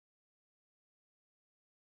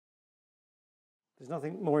There's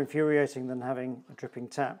nothing more infuriating than having a dripping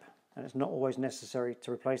tap, and it's not always necessary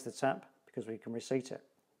to replace the tap because we can reseat it.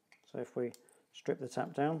 So if we strip the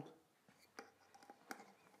tap down,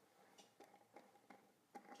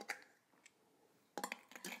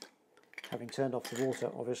 having turned off the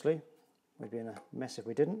water, obviously, we'd be in a mess if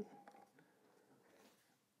we didn't.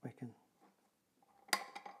 We can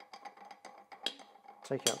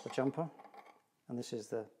take out the jumper, and this is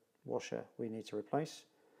the washer we need to replace.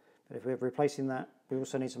 But if we're replacing that, we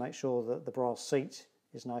also need to make sure that the brass seat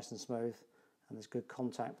is nice and smooth and there's good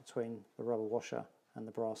contact between the rubber washer and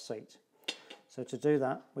the brass seat. So to do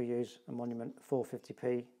that, we use a Monument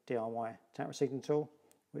 450p DIY tap reseating tool,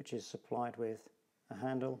 which is supplied with a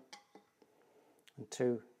handle and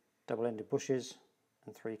 2 double-ended bushes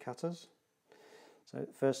and 3 cutters. So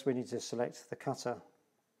first we need to select the cutter.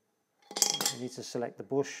 We need to select the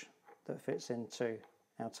bush that fits into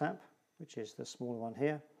our tap, which is the smaller one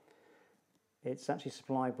here. It's actually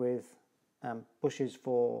supplied with bushes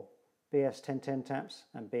for BS1010 taps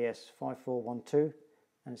and BS5412,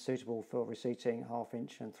 and it's suitable for reseating 1/2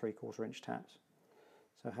 inch and 3/4 inch taps.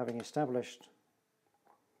 So having established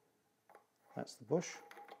that's the bush,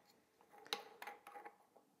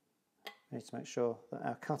 we need to make sure that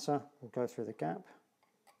our cutter will go through the gap.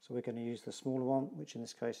 So we're going to use the smaller one, which in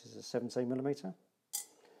this case is a 17mm.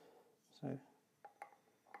 So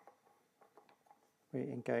we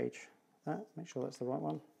engage that, make sure that's the right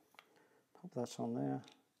one, pop that on there,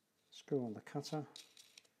 screw on the cutter,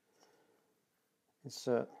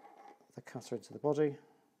 insert the cutter into the body,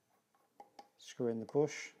 screw in the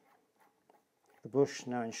bush. The bush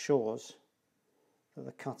now ensures that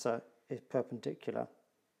the cutter is perpendicular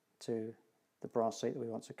to the brass seat that we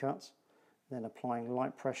want to cut. Then applying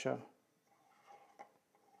light pressure,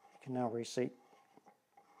 you can now reseat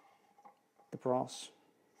the brass.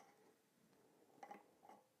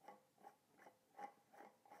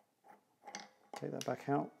 Take that back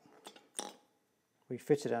out. We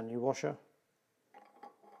fitted our new washer.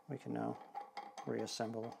 We can now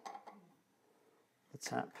reassemble the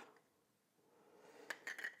tap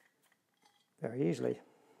very easily.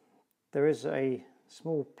 There is a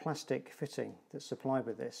small plastic fitting that's supplied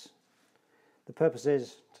with this. The purpose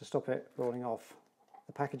is to stop it rolling off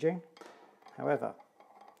the packaging. However,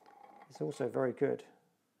 it's also very good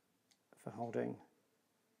for holding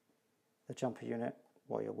the jumper unit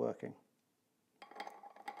while you're working.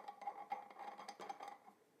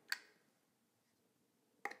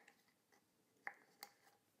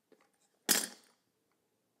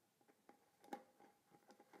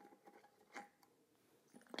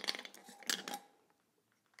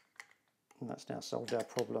 And that's now solved our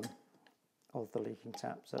problem of the leaking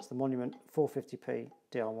tap. So that's the Monument 450p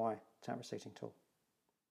DIY tap reseating tool.